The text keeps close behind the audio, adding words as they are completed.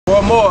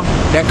more,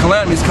 that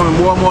calamity is coming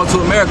more and more to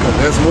America.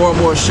 There's more and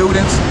more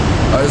shootings.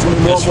 There's going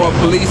to be more and more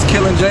police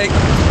killing Jake.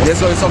 And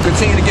it's going to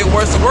continue to get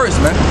worse and worse,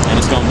 man. And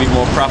it's going to be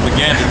more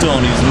propaganda, too,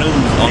 on these news,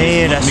 on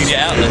these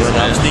media outlets.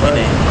 I was thinking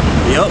that.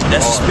 Yep,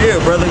 that's the spirit,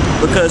 brother.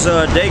 Because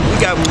they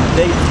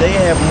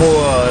have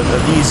more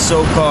of these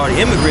so-called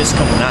immigrants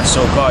coming, not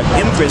so-called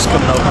immigrants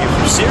coming over here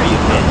from Syria,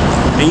 man.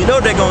 And you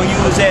know they're gonna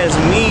use that as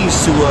a means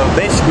to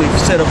basically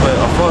set up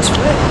a false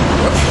flag.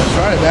 Yep, that's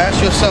right.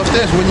 Ask yourself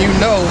this: when you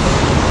know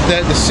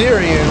that the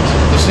Syrian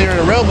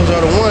rebels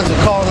are the ones that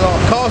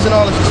causing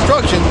all this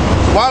destruction,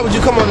 why would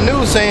you come on the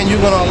news saying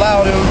you're gonna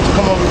allow them to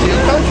come over to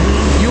your country?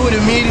 You would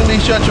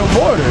immediately shut your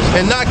borders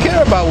and not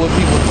care about what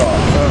people thought.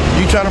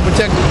 You trying to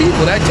protect the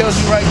people. That tells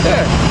you right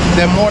there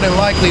that more than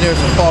likely there's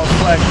a false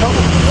flag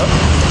coming.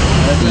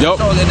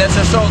 And that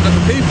just shows that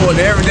the people,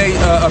 the everyday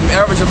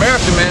average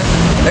American man,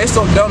 they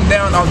so dumbed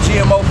down on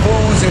GMO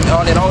foods and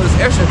all this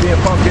extra being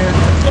pumped in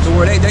to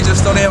where they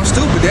just so damn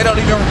stupid. They don't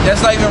even,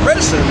 that's not even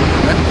registered,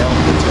 man.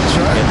 That's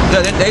right.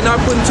 Yeah, they not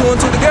putting two and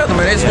two together,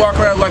 man. They just walk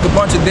around like a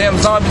bunch of damn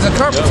zombies and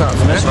carpetons,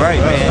 man. That's right,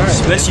 man.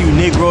 Especially you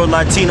Negro,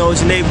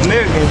 Latinos, and Native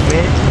Americans,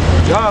 man.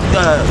 Y'all,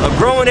 a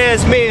grown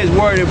ass man is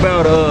worried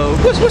about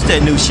what's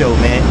that new show,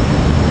 man?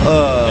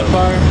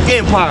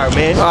 Empire,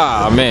 man.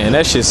 Ah, man,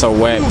 that shit's so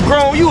whack. You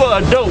grown, you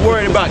an adult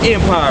worried about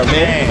Empire,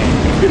 man.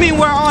 You mean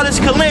where all this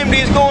calamity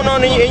is going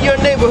on in your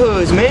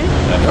neighborhoods, man?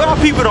 But our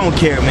people don't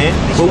care, man.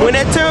 But when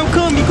that time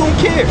comes, you gonna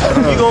care.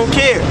 You gonna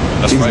care.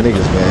 These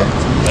niggas, man.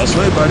 That's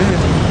right about it.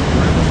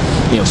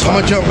 I'm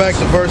gonna jump back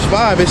to verse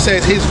 5. It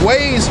says his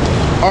ways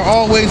are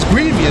always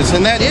grievous,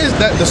 and that is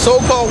that the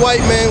so-called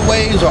white man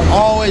ways are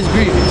always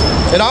grievous.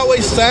 It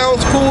always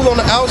sounds cool on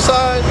the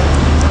outside.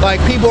 Like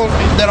people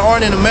that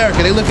aren't in America,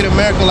 they look at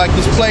America like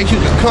this place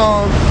you can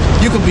come,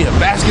 you could be a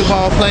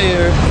basketball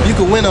player, you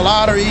could win a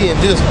lottery and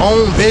just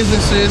own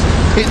businesses.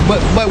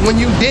 But when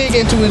you dig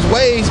into his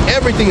ways,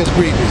 everything is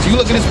grievous. You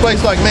look at this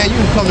place like, man, you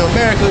can come to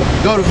America,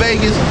 go to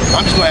Vegas,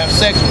 I'm just gonna have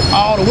sex with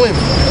all the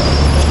women.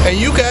 And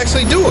you can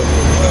actually do it.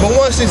 But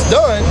once it's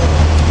done,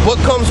 what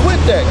comes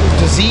with that?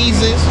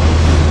 Diseases,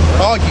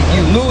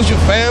 you lose your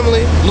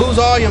family,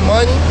 lose all your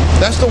money.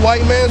 That's the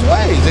white man's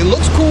ways. It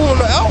looks cool on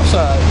the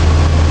outside,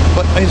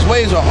 but his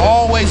ways are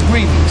always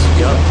grievous.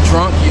 Yep.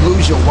 Drunk, you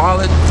lose your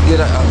wallet, get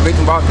a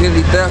victim of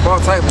identity theft, all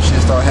type of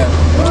shit start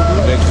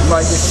happening. You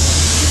might get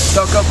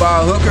stuck up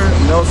by a hooker,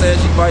 you know what I'm saying?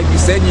 She might be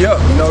setting you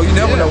up, you know, you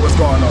never know what's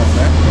going on,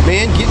 man.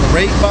 Men getting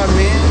raped by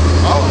men,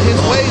 all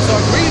his ways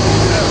are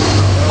grievous.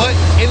 But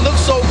it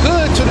looks so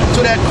good to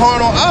that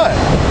carnal eye.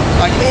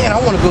 Like, man, I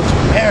want to go to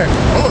America.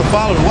 I want to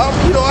follow the wild.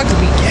 You know, I could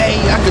be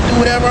gay. I could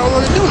do whatever I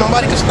want to do.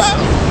 Nobody can stop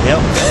me.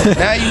 Yep.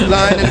 Now you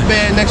lying in the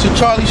bed next to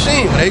Charlie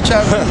Sheen with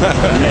HIV.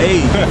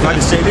 Hey, if I can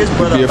say this,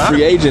 brother. Be a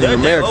free agent in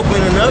America. They're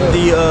opening up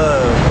the,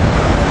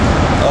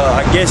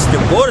 I guess,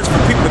 the borders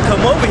for people to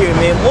come over here,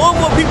 man. More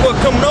and more people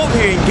are coming over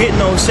here and getting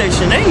on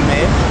Section 8,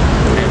 man.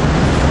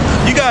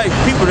 You got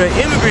people that are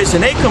immigrants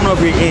and they coming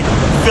over here and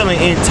feeling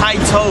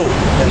entitled.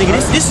 Nigga,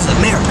 this is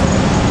America.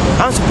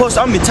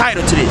 I'm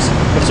entitled to this.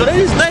 So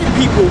they just letting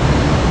people,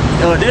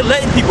 they're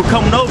letting people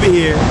come over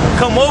here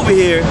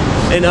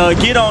and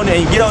get on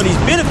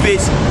these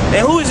benefits.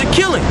 And who is it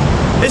killing?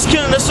 It's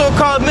killing the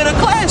so-called middle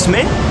class,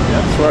 man. Yeah,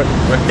 that's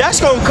right. That's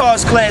gonna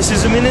cause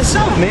classism in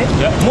itself, man.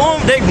 Yeah.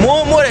 More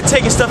and more they're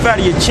taking stuff out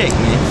of your check,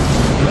 man.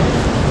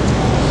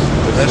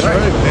 That's right.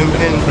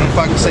 And if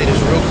I can say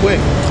this real quick,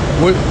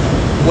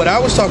 what I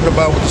was talking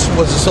about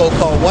was the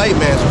so-called white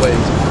man's ways.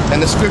 And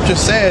the scripture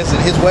says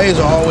that his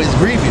ways are always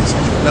grievous.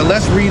 Now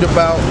let's read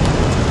about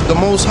the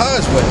Most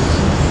High's ways.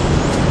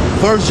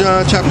 1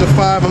 John chapter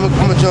 5, I'm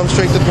gonna jump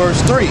straight to verse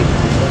 3.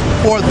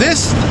 For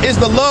this is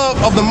the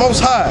love of the Most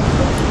High,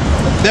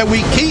 that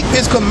we keep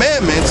his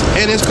commandments,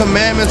 and his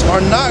commandments are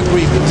not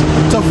grievous.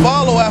 To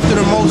follow after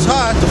the Most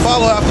High, to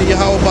follow after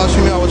Yahweh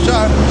Bashim Yahweh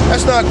Shai,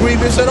 that's not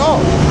grievous at all.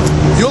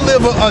 You'll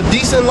live a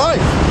decent life,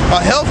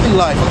 a healthy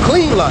life, a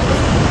clean life.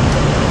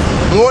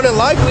 More than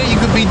likely, you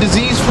could be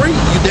disease-free.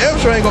 You damn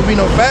sure ain't gonna be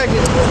no faggot.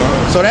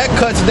 So that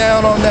cuts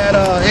down on that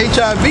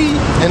HIV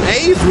and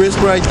AIDS risk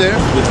right there.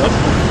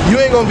 You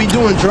ain't gonna be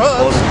doing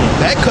drugs.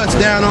 That cuts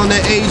down on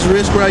that AIDS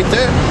risk right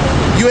there.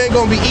 You ain't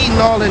gonna be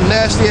eating all that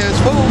nasty-ass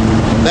food.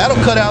 That'll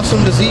cut out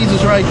some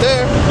diseases right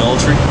there.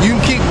 Adultery. You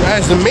can keep,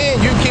 as a man,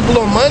 you keep a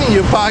little money in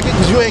your pocket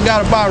because you ain't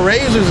gotta buy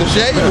razors and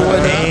shaves or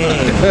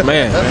whatnot.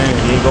 Man.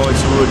 You ain't going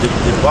to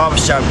the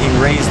barbershop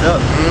getting raised up.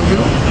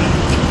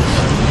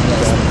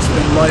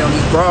 Spend money on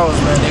these bras,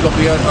 man. They gonna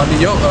be under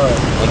your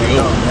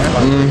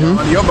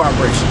under your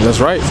vibration.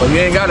 That's right. So you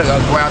ain't gotta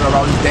go out on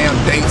all these damn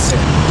dates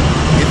and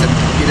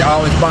get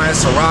always buying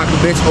Ciroc,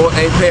 bitch, or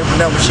ain't paying for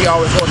nothing. She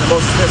always ordering the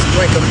most expensive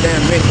drink on the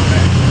damn menu,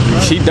 man.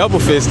 She double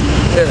fisted.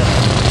 Yeah.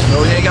 So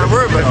you ain't gotta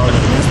worry about all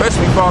that.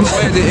 Especially if you fall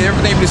away,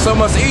 everything would be so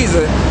much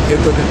easier if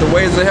the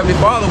ways of the Heavenly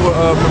Father were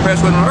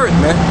perpetuated on earth,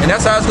 man. And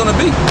that's how it's gonna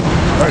be.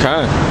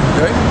 Right.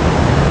 Okay.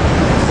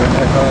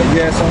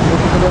 You had something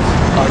for us?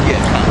 Yeah.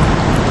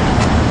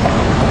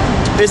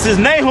 This is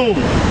Nahum,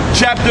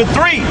 chapter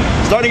 3,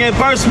 starting at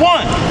verse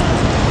 1.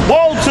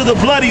 woe to the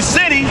bloody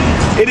city,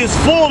 it is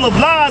full of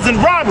lies and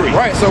robbery.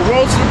 Right, so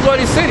woe to the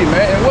bloody city,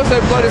 man. And what's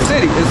that bloody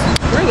city? It's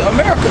really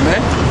America,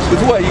 man.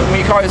 Because what, when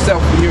you call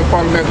yourself, when you're a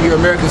part of America, you're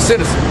an American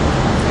citizen.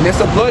 And it's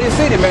a bloody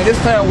city, man. This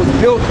town was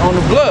built on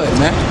the blood,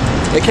 man.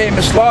 They came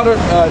and slaughtered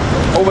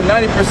over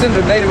 90%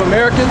 of the Native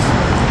Americans.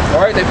 All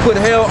right, they put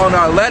hell on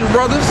our Latin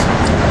brothers,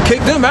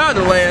 kicked them out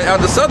of the land,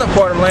 out of the southern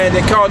part of the land,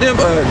 and called them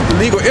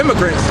illegal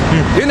immigrants.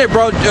 Then they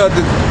brought the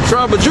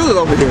tribe of Judah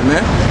over here,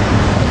 man.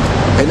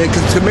 And they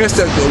commenced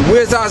to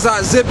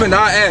whiz-zah-zah zipping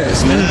our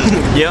ass, man.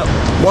 Yep.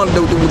 One of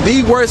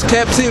the worst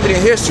captivity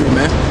in history,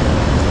 man.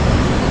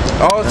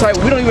 All the type,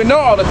 we don't even know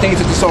all the things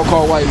that the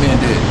so-called white man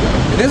did.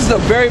 And this is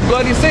a very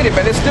bloody city,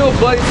 man. It's still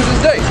bloody to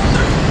this day.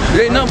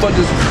 It ain't nothing but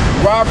just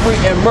robbery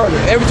and murder.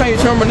 Every time you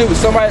turn on the news,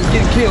 somebody's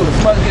getting killed,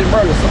 somebody's getting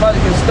murdered,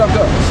 somebody's getting stuck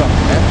up or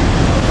something, man.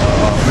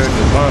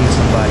 America's bombing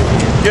somebody,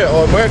 man. Yeah,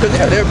 or America,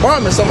 yeah, they're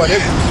bombing somebody.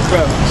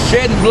 They're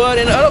shedding blood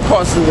in other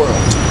parts of the world.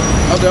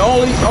 They're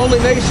the only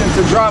nation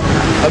to drop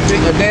a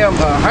damn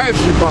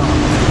hydrogen bomb.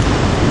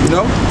 You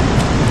know?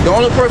 The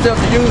only person that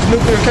has to use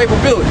nuclear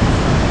capability.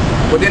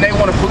 But then they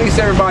want to police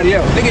everybody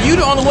else. Nigga, you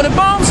the only one that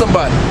bombed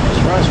somebody.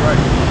 That's right.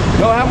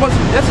 You know how much?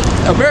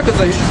 America's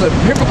a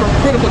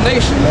hypocritical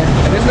nation, man.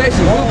 And this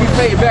nation will be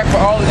paid back for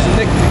all its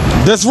iniquity.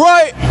 That's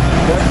right.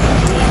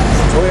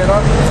 Go ahead,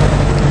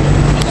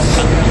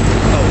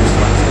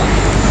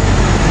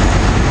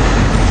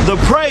 The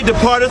prey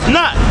departeth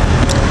not.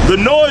 The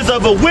noise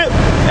of a whip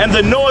and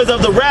the noise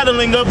of the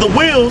rattling of the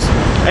wheels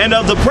and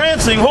of the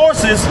prancing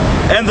horses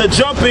and the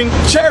jumping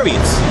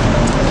chariots.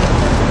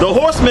 The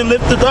horseman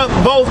lifted up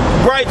both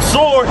bright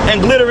sword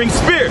and glittering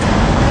spear.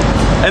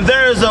 And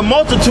there is a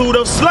multitude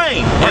of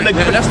slain. Right, and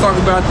let's talk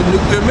about the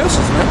nuclear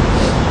missiles, man.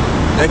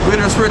 That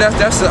glittering spear, that's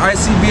the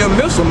ICBM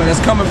missile, man. That's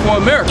coming for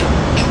America.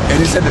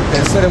 And they said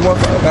it about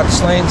the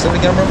slain. Say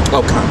it again, bro.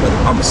 Okay,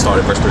 I'm gonna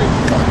start at verse 3.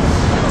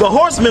 The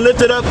horseman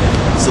lifted up.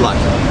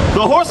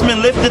 The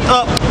horseman lifted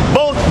up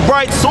both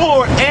bright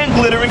sword and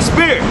glittering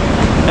spear.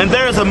 And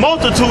there is a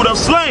multitude of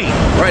slain.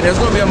 Right, there's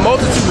going to be a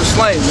multitude of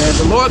slain, man.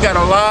 The Lord got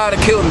a lot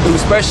of killing to do,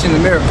 especially in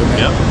America,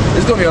 man. Yep.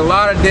 There's going to be a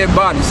lot of dead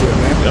bodies here,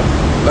 man. Yep.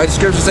 Like the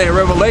scripture say in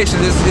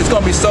Revelation, it's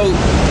going to be so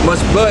much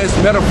blood, it's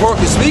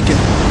metaphorically speaking,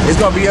 it's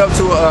going to be up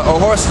to a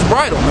horse's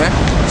bridle, man.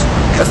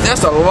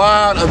 That's a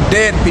lot of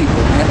dead people,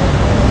 man.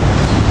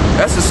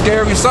 That's a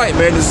scary sight,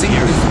 man, to see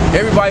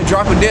everybody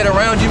dropping dead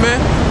around you, man.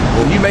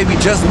 When you may be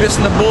just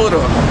missing the bullet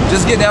or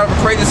just getting out of a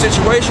crazy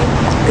situation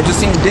and just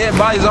seeing dead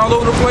bodies all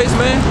over the place,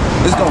 man.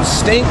 It's gonna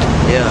stink.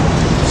 Yeah.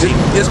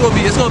 It's gonna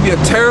be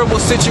a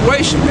terrible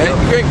situation, man.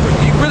 You're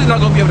really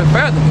not gonna be able to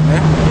fathom it, man.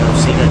 You know,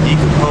 seeing a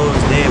decomposed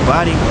dead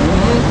body,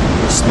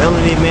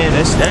 smelling it, man,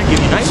 that give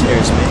you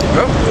nightmares, man.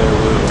 Yep.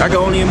 I can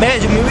only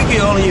imagine. I mean, we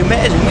can only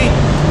imagine. We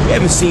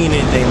haven't seen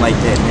anything like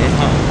that, man.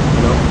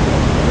 You know.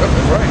 Yep,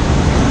 that's right.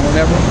 You want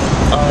that one?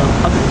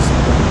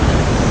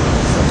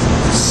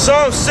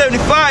 Psalm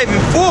 75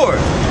 and 4.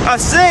 I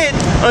said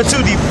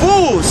unto the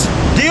fools,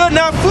 deal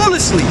not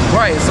foolishly.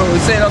 Right, so we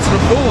say it unto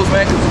the fools,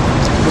 man, because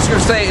the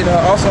scripture say,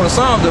 also in the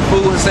Psalms, the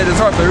fool has said in his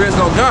heart, there is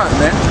no God,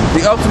 man.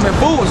 The ultimate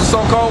fool is the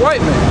so-called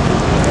white man.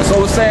 And so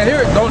we're saying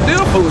here, don't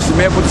deal foolishly,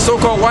 man, but the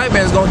so-called white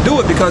man is going to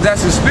do it because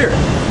that's his spirit.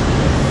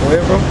 Go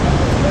ahead, bro.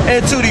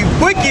 And to the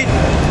wicked,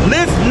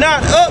 lift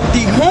not up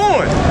the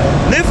horn.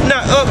 Lift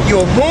not up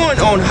your horn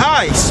on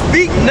high.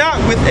 Speak not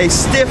with a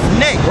stiff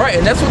neck. Right,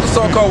 and that's what the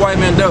so-called white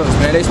man does,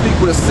 man. They speak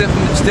with a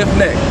stiff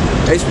neck.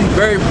 They speak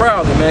very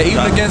proudly, man.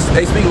 Even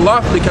they speak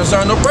lawfully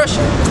concerning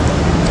oppression.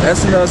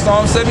 That's in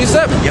Psalm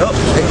 77. Yup.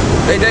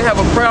 They have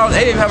a proud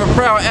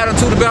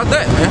attitude about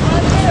that, man.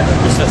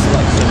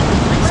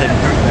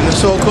 And the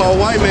so-called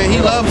white man, he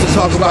loves to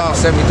talk about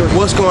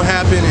what's going to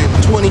happen in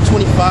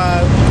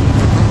 2025.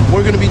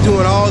 We're going to be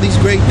doing all these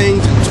great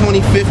things in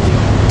 2050.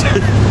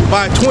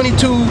 By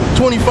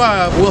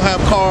 2225, we'll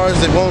have cars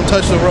that won't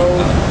touch the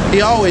road.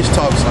 He always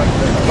talks like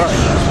that. Right.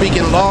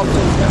 Speaking lawfully.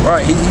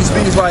 Right. He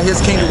speaks like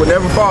his kingdom would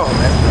never fall,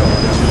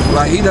 man.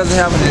 Like he doesn't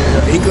have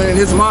he got in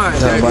his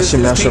mind that his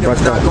kingdom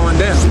is not going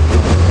down.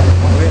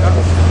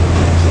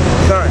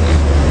 Sorry.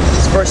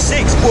 Verse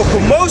 6, for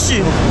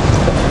promotion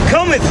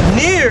cometh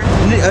near,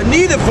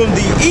 neither from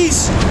the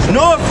east,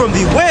 nor from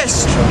the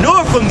west,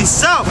 nor from the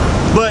south,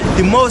 but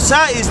the Most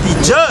High is the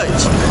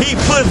judge. He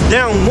puts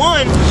down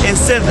one and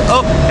sets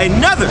up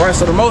another. Right,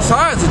 so the Most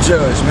High is the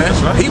judge, man.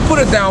 Right. He put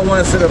it down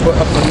one and set up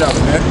another,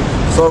 man.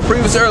 So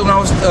previous earlier when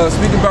I was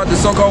speaking about the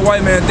so-called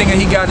white man thinking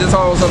he got this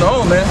all on his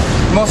own, man,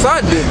 the Most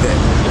High did that.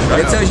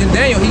 Right. It tells you in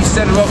Daniel, he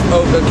set it up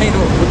the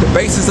kingdom with the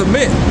basis of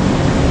men.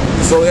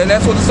 So and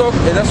that's what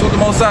the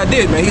Most High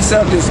did, man. He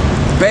set up this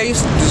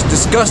base, this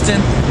disgusting,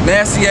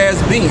 nasty ass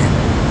being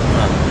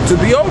to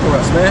be over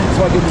us, man.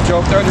 So I give you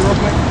Job 30 real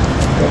quick.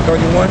 Job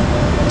 31.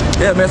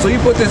 Yeah, man. So he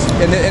put this,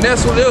 and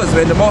that's what it is,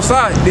 man. The Most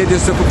High did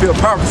this to fulfill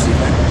prophecy,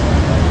 man.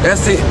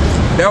 That's it.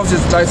 That was his,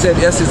 like I said,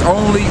 that's his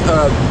only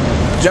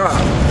job.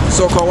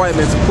 So-called white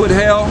man to put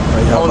hell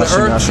on the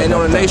earth and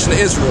on the nation of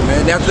Israel,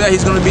 man. And after that,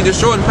 he's going to be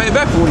destroyed and pay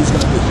back for what he's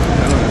going to do.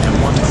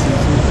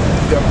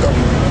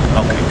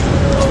 Okay.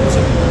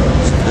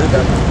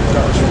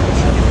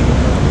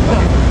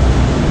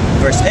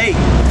 verse 8.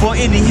 For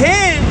in the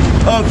hand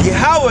of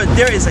Yahweh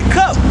there is a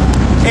cup,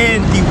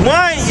 and the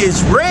wine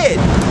is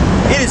red.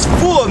 It is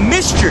full of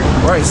mixture.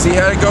 Right, see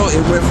how it go?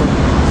 It went from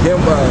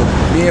him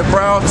being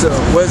proud to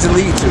what does it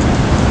lead to?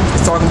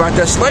 It's talking about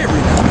that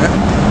slavery now, man.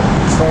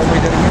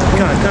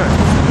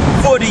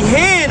 For the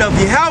hand of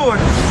Yahweh,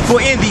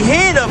 for in the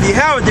hand of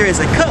Yahweh there is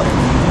a cup,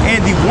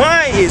 and the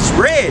wine is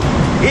red.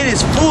 It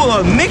is full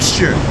of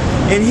mixture,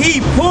 and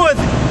he poureth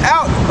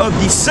out of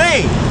the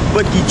same.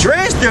 But the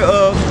dregs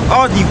thereof,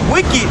 all the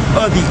wicked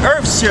of the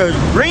earth shall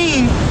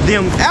wring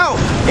them out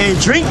and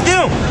drink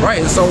them. Right,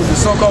 and so the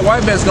so-called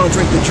white man's gonna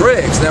drink the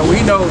dregs. Now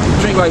we know you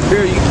drink like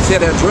beer, you can say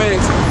that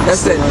dregs.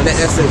 That's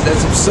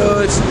some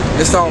suds.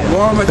 It's all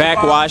warm.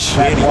 Backwash.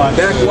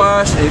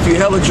 Backwash. And if you're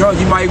hella drunk,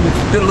 you might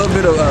put a little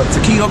bit of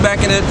tequila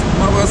back in it,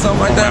 or something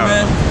like that,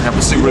 man. Have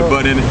a cigarette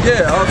butt in it.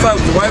 Yeah, all types.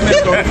 The white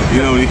man's gonna.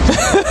 You know. You can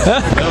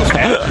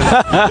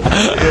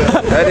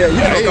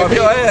off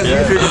your ass. You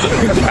drink a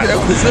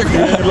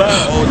cigarette.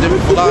 Oh,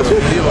 different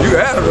philosophy. You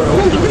had it,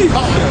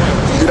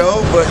 you know,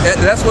 but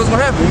that's what's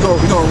gonna happen.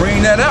 We're gonna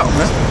wring that out,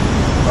 man.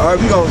 All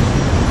right, we're gonna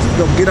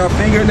get our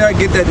finger in there,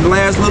 get that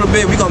last little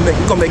bit. We're gonna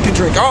make you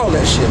drink all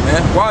that shit,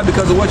 man. Why?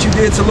 Because of what you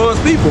did to Lord's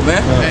people,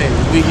 man. Hey,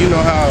 you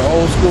know how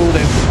old school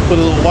they put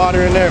a little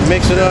water in there,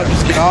 mix it up,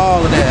 just get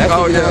all of that. That's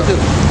what we're gonna do.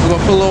 We're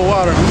gonna put a little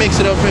water,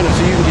 mix it up in it,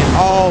 so you can get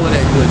all of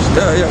that good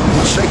stuff. Yeah.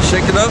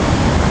 Shake it up.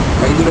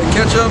 You do that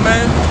ketchup,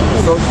 man.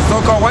 So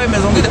so-called white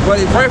man's gonna get that, but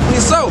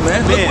rightfully so,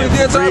 man. Look what he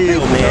did to our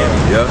people, man.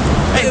 Yeah.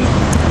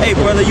 Hey,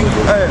 brother,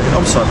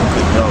 I'm sorry.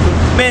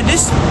 Man,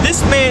 this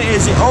man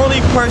is the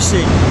only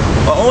person,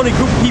 or only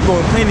group of people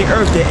on planet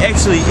Earth that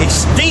actually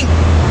extinct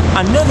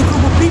another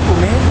group of people,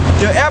 man.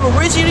 The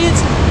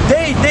Aborigines,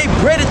 they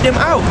breeded them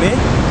out, man.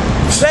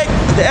 In fact,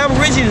 the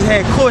Aborigines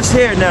had coarse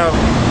hair. Now,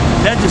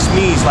 that just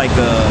means like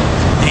the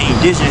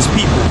indigenous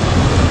people.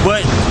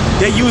 But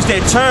they use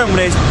that term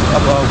when they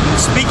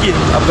speaking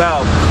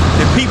about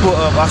the people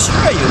of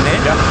Australia, man.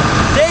 Yeah.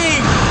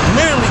 They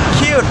literally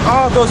killed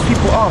all those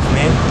people off,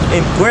 man, and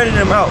breeded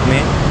them out,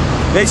 man.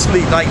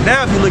 Basically, like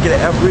now if you look at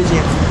the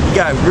Aborigine, you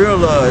got real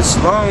long,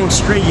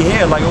 stringy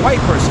hair like a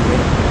white person,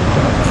 man.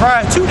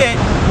 Prior to that,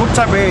 what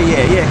type of hair you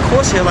had? Yeah,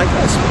 coarse hair like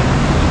us, man.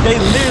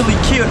 They literally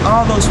killed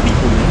all those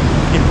people,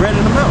 man, and breeded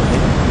them out, man.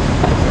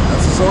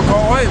 That's a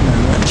so-called white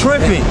man.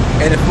 Tripping.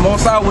 And if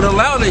Mosai would have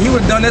allowed it, he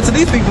would have done that to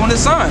these people on his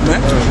side, man.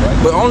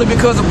 But only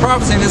because of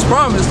prophecy and his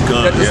promise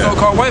that the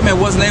so-called white man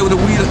wasn't able to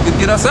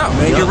get us out,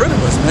 man, get rid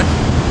of us, man.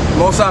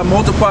 Mosai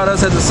multiplied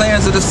us as the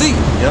sands of the sea.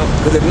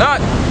 Because if not,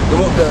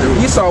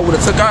 Esau would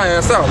have took our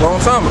ass out a long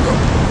time ago.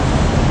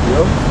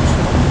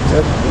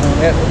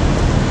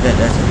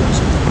 That's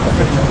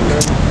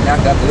Now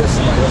I got this.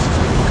 Somebody else.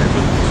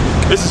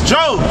 This is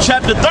Job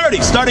chapter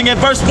 30, starting at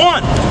verse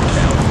 1.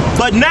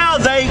 But now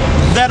they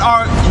that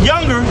are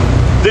younger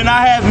than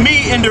I have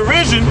me in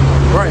derision.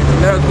 Right.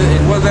 Now,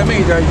 what does that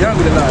mean? They're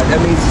younger than I.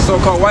 That means the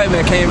so-called white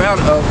man came out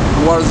of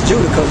the waters of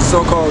Judah because the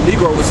so-called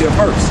Negro was here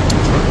first.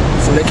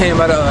 So they came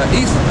out of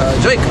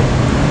Jacob.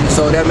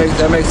 So that makes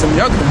them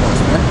younger than us,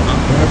 man.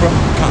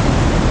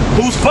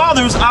 Whose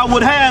fathers I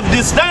would have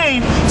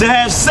disdained to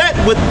have set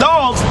with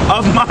dogs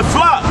of my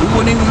flock. We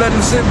wouldn't even let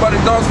them sit by the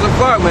dogs of the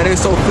flock, man. They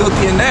so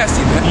filthy and nasty,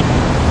 man.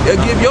 They'll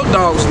give your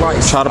dogs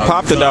lice. Try to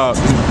pop the dog.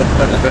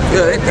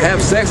 Yeah, they have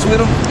sex with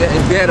them.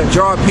 If they had a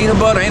jar of peanut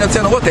butter, ain't no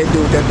telling what they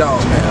do with that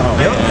dog, man.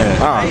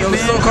 The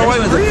so-called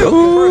white man's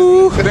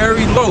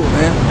very low,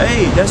 man.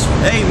 Hey,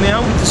 man,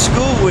 I went to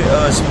school with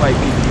some white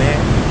people, man.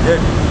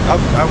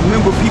 I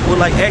remember people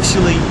like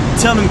actually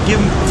telling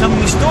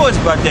me stories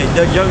about that.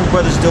 Their young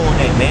brothers doing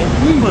that, man.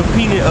 Put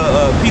peanut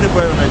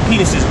butter on their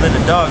penises and let the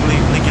dog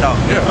lick it off.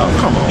 Yeah,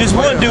 come on. This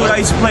one dude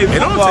I used to play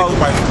football.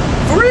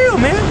 For real,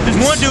 man. This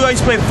one dude I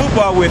used to play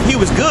football with, he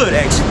was good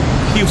actually.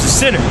 He was a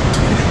center.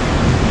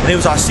 And it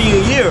was our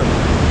senior year.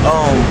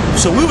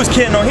 So we was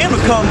counting on him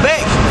to come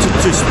back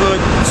to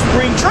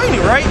spring training,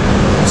 right?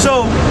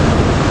 So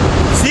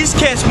these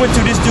cats went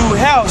to this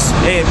dude's house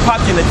and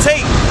popped in the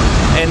tape,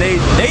 and they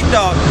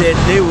thought that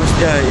it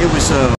was